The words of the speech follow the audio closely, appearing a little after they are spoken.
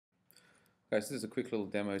Okay, so this is a quick little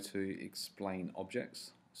demo to explain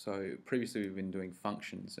objects. So previously we've been doing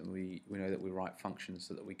functions, and we know that we write functions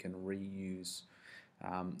so that we can reuse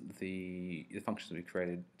the functions that we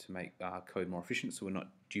created to make our code more efficient, so we're not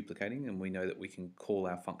duplicating, and we know that we can call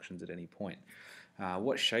our functions at any point.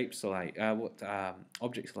 What objects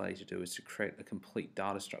allow you to do is to create a complete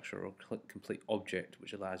data structure or a complete object,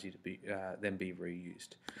 which allows you to then be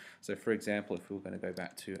reused. So for example, if we were going to go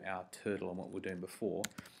back to our turtle and what we were doing before,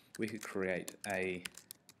 we could create a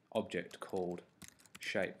object called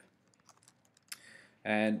shape.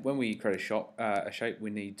 And when we create a shape, we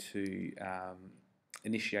need to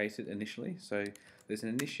initiate it initially. So there's an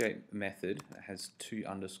initiate method that has 2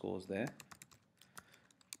 underscores there.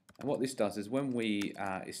 And what this does is when we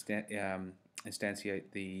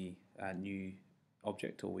instantiate the new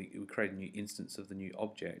object, or we create a new instance of the new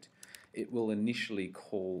object, it will initially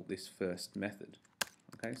call this first method.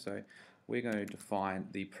 Okay, so we're going to define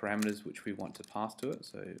the parameters which we want to pass to it,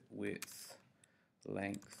 so width,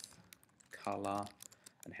 length, color,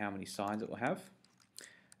 and how many sides it will have.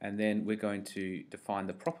 And then we're going to define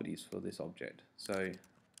the properties for this object. So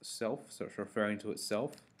self, so it's referring to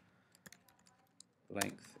itself,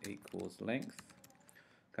 length equals length.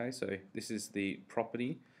 Okay, so this is the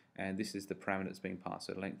property, and this is the parameter that's being passed.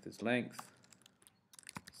 So length is length,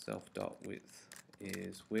 self.width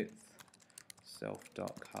is width,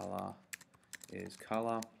 self.color is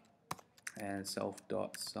color, and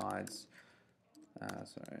self.sides,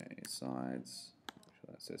 sides,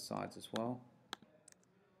 that says sides as well,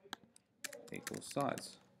 equals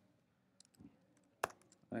sides.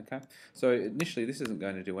 Okay, so initially this isn't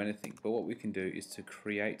going to do anything, but what we can do is to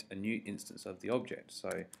create a new instance of the object.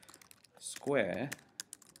 So square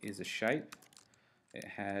is a shape, it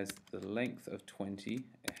has the length of 20,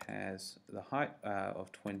 it has the height of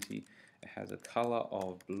 20, it has a color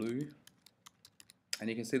of blue, and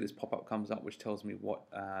you can see this pop-up comes up which tells me what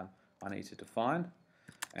I need to define,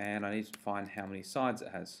 and I need to define how many sides it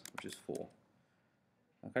has, which is 4.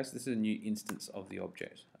 Okay, so this is a new instance of the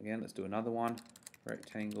object. Again, let's do another one.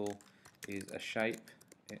 Rectangle is a shape,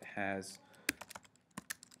 it has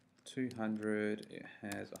 200, it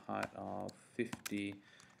has a height of 50,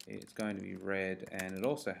 it's going to be red, and it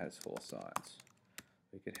also has 4 sides.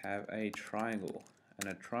 We could have a triangle, and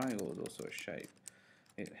a triangle is also a shape.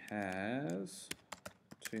 It has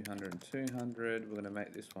 200 and 200, we're going to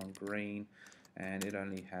make this one green, and it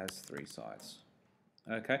only has 3 sides.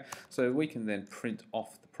 Okay, so we can then print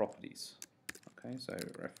off the properties. Okay, so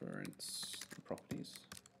reference properties.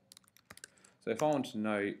 So if I want to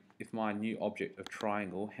know if my new object of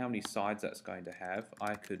triangle, how many sides that's going to have,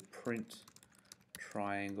 I could print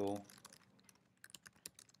triangle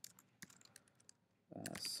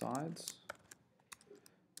sides.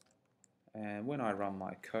 And when I run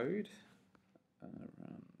my code,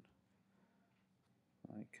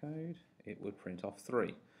 it would print off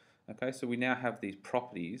 3. Okay, so we now have these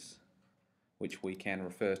properties which we can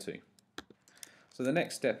refer to. So the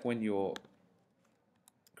next step when you're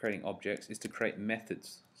creating objects is to create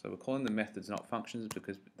methods. So we're calling them methods, not functions,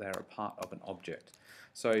 because they are a part of an object.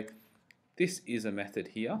 So this is a method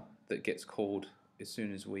here that gets called as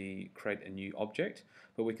soon as we create a new object,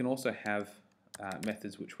 but we can also have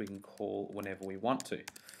methods which we can call whenever we want to.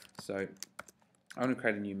 So I want to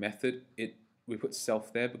create a new method. We put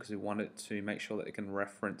self there because we want it to make sure that it can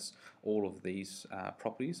reference all of these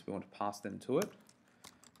properties. We want to pass them to it.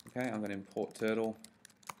 Okay, I'm going to import turtle.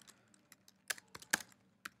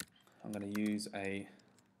 I'm going to use a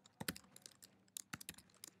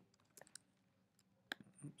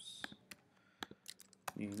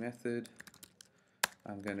new method.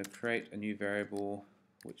 I'm going to create a new variable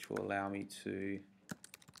which will allow me to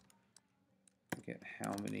get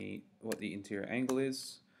what the interior angle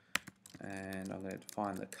is, and I'm going to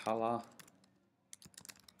define the color.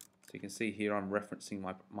 So you can see here I'm referencing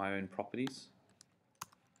my own properties.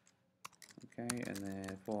 Okay, and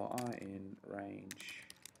then for I in range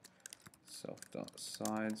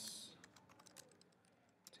self.sides,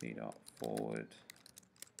 t.forward,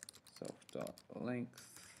 self.length,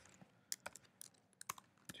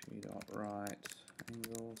 t.right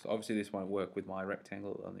angle. So obviously this won't work with my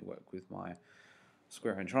rectangle, it'll only work with my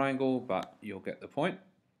square and triangle, but you'll get the point.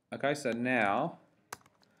 Okay, so now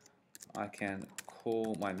I can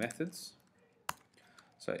call my methods.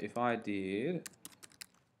 So if I did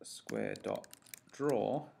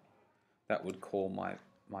square.draw, that would call my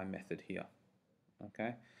method here.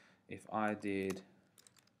 Okay, if I did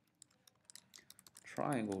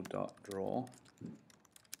triangle.draw,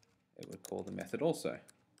 it would call the method also.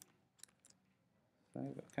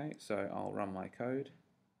 Okay, so I'll run my code.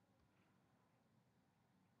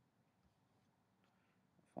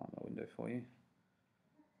 Find my window window for you.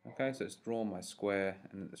 Okay, so it's drawn my square,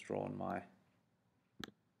 and it's drawn my,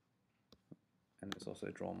 and it's also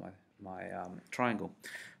drawn my triangle.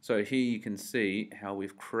 So here you can see how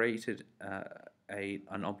we've created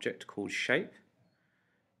an object called shape,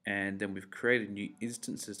 and then we've created new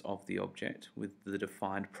instances of the object with the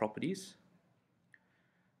defined properties.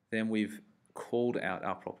 Then we've called out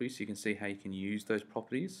our properties, so you can see how you can use those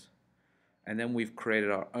properties. And then we've created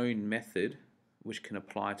our own method which can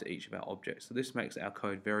apply to each of our objects. So this makes our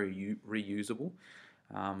code very reusable,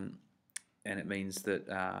 and it means that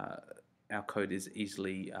our code is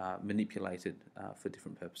easily manipulated for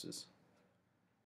different purposes.